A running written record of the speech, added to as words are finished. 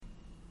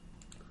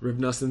Reb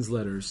Noson's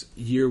Letters,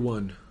 Year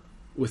 1,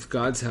 with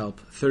God's help,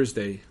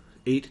 Thursday,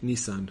 8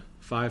 Nisan,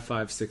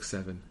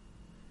 5567.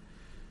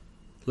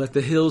 Let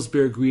the hills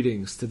bear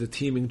greetings to the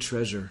teeming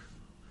treasure,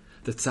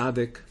 the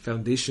tzaddik,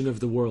 foundation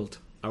of the world,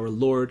 our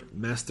Lord,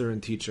 Master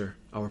and Teacher,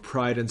 our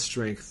pride and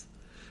strength,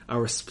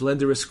 our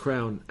splendorous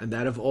crown and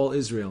that of all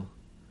Israel,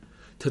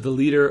 to the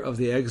leader of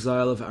the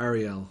exile of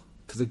Ariel,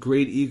 to the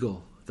great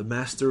eagle, the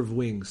master of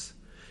wings,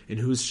 in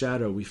whose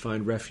shadow we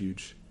find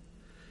refuge.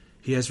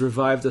 He has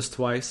revived us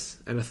twice,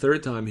 and a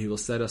third time he will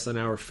set us on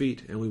our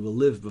feet, and we will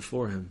live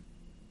before him.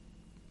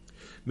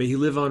 May he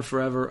live on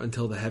forever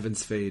until the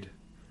heavens fade.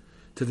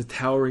 To the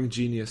towering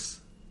genius,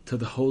 to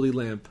the holy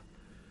lamp,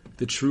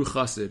 the true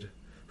chassid,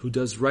 who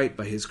does right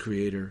by his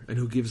creator, and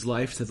who gives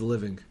life to the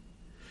living.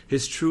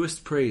 His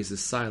truest praise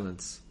is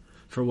silence,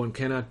 for one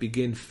cannot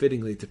begin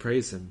fittingly to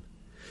praise him.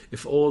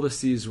 If all the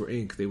seas were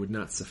ink, they would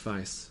not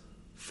suffice.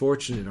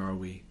 Fortunate are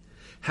we,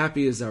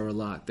 happy is our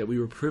lot, that we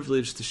were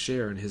privileged to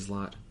share in his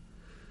lot.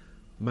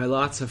 My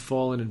lots have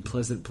fallen in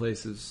pleasant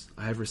places.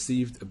 I have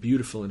received a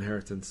beautiful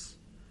inheritance.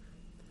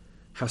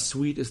 How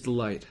sweet is the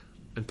light,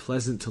 and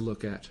pleasant to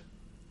look at.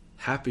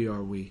 Happy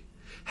are we.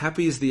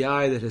 Happy is the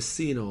eye that has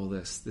seen all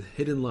this, the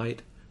hidden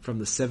light from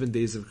the 7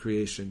 days of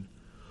creation.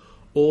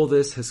 All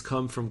this has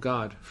come from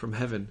God, from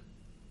heaven.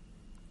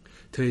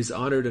 To his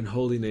honored and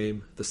holy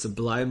name, the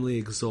sublimely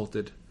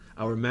exalted,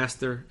 our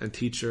master and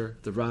teacher,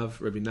 the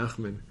Rav, Rabbi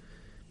Nachman,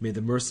 may the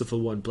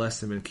merciful one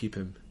bless him and keep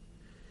him.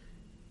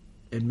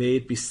 And may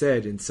it be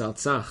said in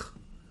Saltzach,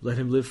 let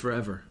him live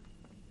forever.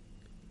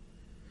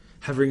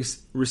 Having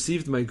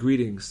received my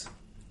greetings,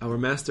 our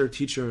master,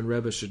 teacher, and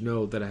Rebbe should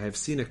know that I have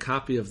seen a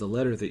copy of the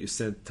letter that you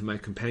sent to my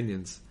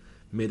companions.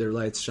 May their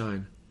lights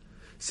shine.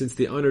 Since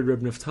the honored Reb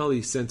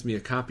Naftali sent me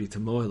a copy to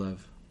Mohilev.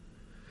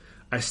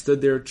 I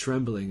stood there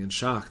trembling and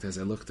shocked as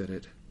I looked at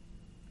it.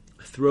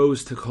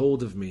 Throes took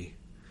hold of me.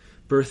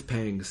 Birth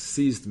pangs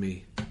seized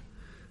me.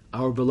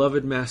 Our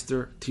beloved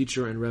master,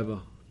 teacher, and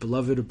Rebbe,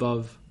 beloved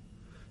above,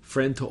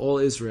 friend to all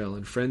Israel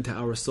and friend to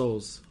our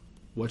souls,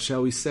 what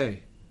shall we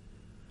say?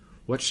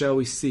 What shall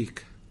we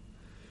seek?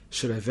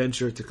 Should I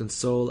venture to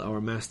console our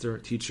master,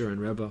 teacher,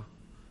 and Rebbe?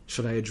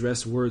 Should I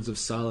address words of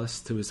solace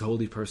to his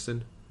holy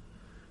person?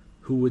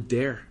 Who would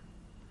dare?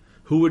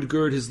 Who would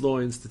gird his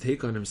loins to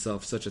take on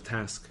himself such a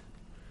task?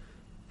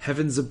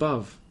 Heavens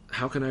above,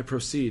 how can I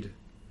proceed?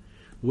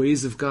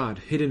 Ways of God,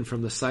 hidden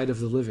from the sight of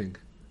the living,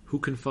 who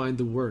can find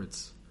the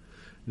words?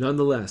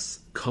 Nonetheless,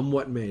 come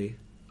what may,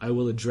 I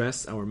will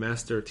address our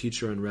master,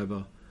 teacher, and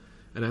Rebbe,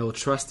 and I will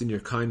trust in your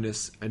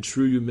kindness and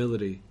true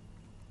humility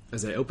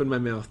as I open my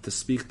mouth to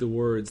speak the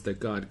words that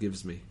God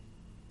gives me.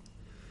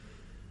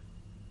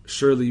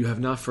 Surely you have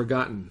not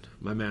forgotten,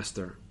 my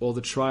master, all the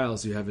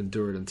trials you have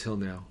endured until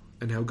now,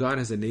 and how God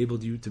has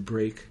enabled you to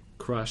break,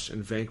 crush,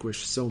 and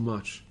vanquish so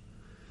much,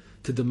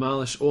 to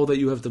demolish all that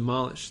you have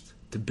demolished,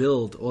 to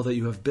build all that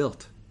you have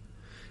built,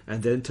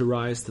 and then to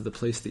rise to the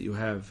place that you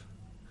have,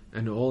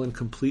 and all in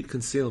complete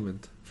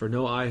concealment, for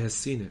no eye has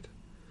seen it,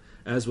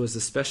 as was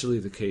especially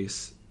the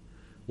case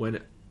when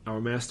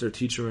our master,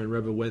 teacher, and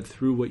Rebbe went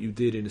through what you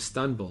did in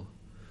Istanbul,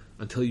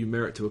 until you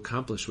merit to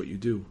accomplish what you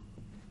do.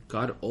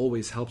 God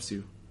always helps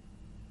you.